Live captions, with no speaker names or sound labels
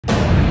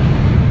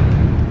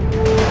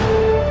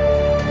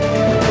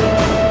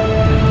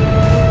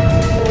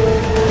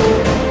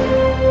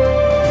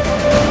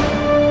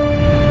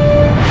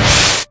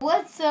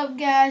up,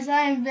 guys?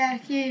 I am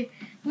back here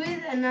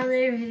with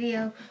another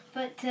video.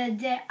 But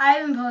today, I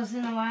haven't posted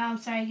in a while, I'm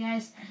sorry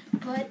guys.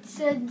 But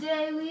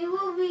today we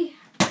will be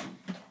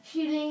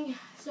shooting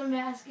some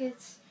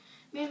baskets.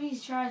 Maybe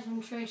try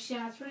some trick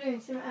shots. We're doing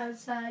some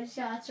outside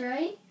shots,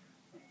 right?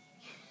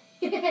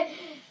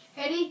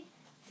 Ready,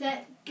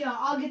 set, go.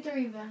 I'll get the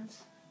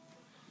rebounds.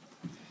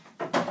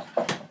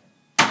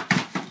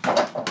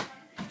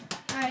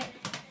 Alright.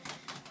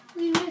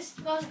 We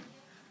missed one.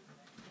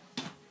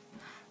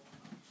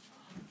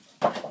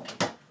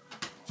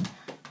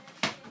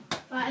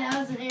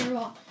 That was an air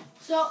ball.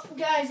 So,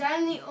 guys,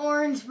 I'm the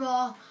orange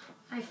ball.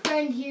 My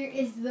friend here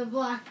is the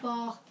black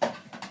ball.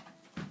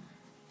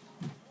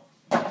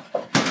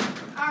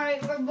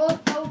 Alright, we're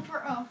both 0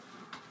 for 0.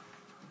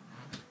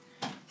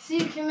 See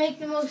who can make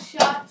the most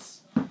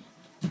shots.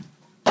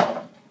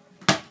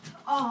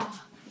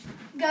 Oh,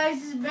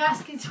 guys, this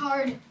basket's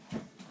hard.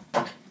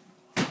 Guys,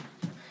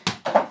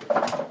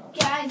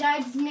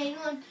 I just made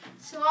one,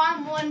 so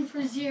I'm 1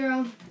 for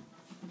 0.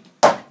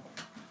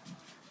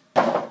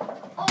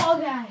 Oh,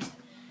 guys,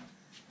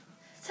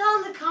 tell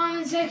in the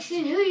comment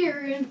section who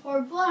you're rooting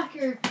for, black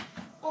or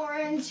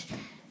orange.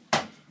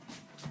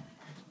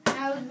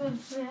 That was good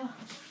fail.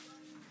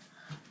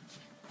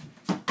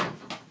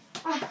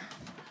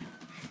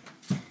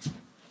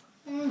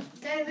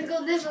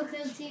 Technical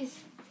difficulties.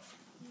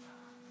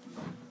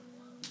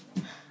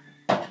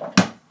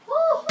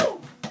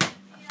 Woohoo!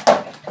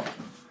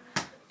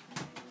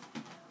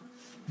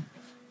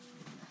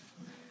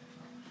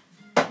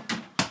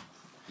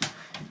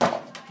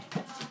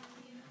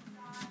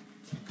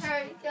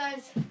 Alright,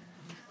 guys.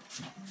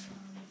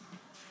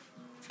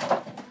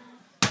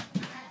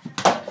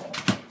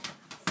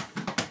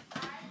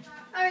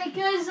 Alright,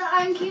 guys,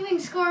 I'm keeping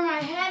score in my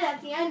head.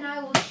 At the end,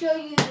 I will show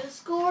you the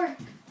score.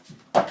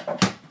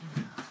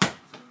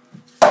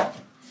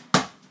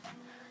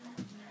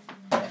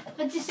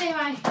 Let's just say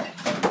my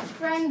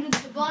friend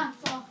with the black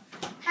ball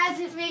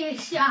hasn't made a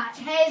shot.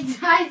 Hey, it's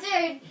my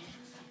turn.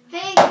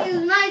 Hey, it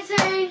was my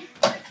turn.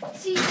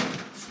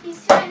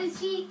 He's trying to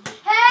cheat.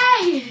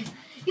 Hey!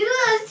 You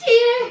little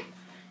cheater!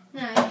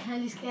 No,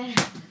 I'm just kidding.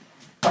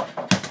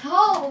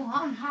 Oh,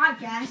 I'm hot,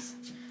 guys.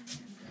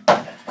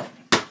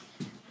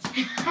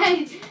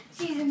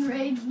 She's in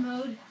rage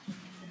mode.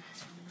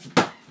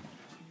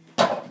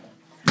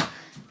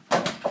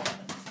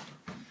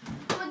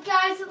 But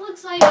guys, it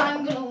looks like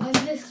I'm gonna win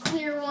this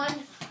clear one.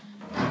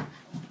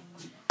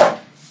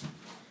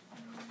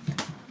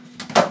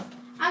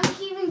 I'm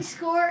keeping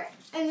score,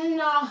 and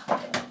then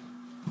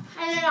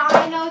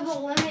I know the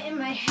limit in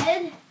my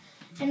head.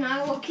 And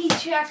I will keep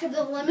track of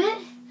the limit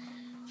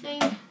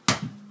and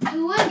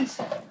who wins.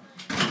 So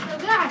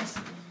guys,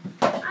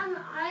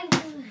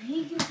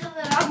 you can tell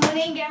that I'm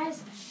winning,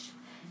 guys.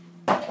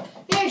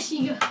 There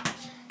she goes.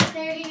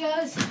 There he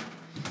goes.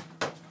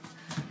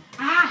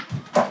 Ah.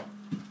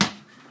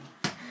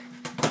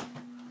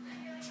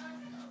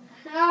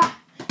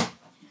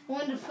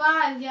 1 to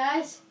 5,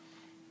 guys.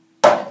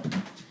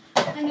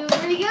 I'm doing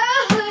pretty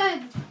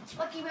good.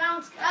 Lucky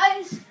bounce,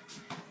 guys.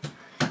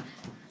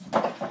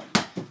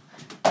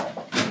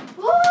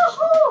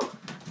 Woohoo!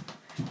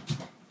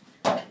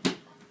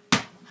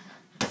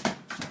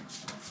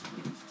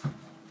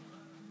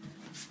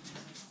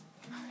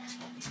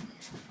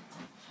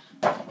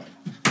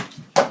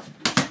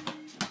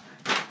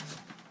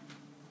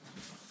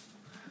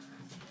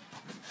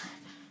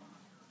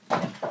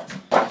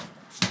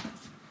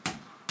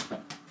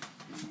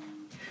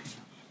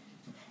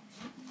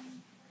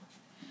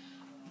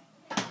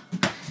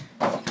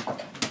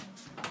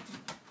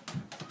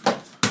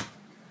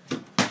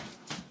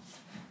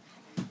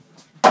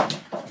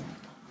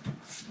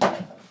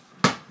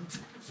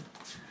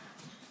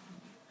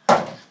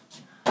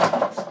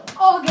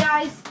 Oh,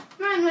 guys,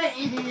 mine went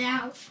in and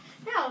out.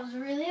 That was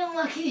really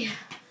unlucky.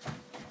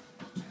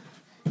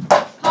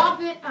 Pop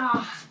it.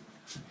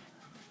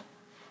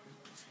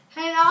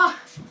 And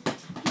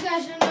you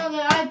guys should know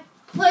that I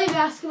play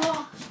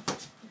basketball.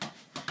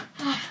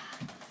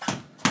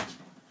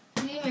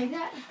 Did you make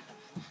that?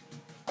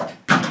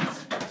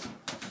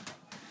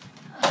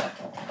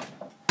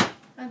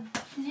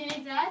 Did you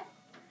make that?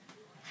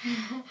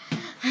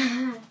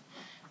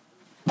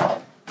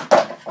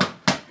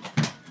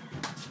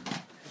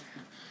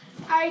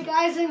 Alright,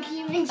 guys, I'm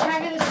keeping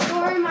track of the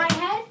score in my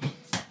head.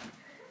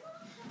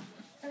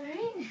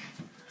 Alright.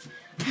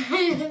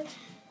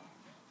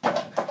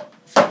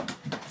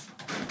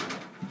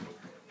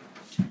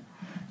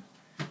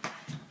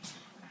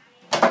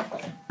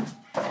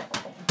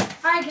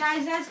 Alright,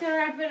 guys, that's going to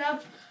wrap it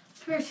up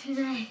for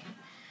tonight.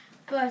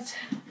 But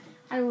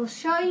I will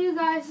show you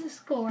guys the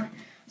score.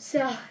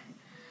 So,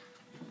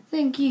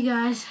 thank you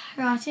guys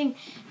for watching,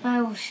 and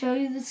I will show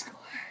you the score.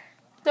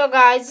 So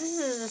guys, this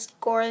is the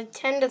score,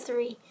 10 to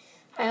 3.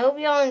 I hope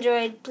you all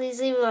enjoyed.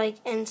 Please leave a like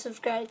and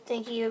subscribe.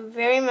 Thank you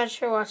very much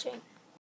for watching.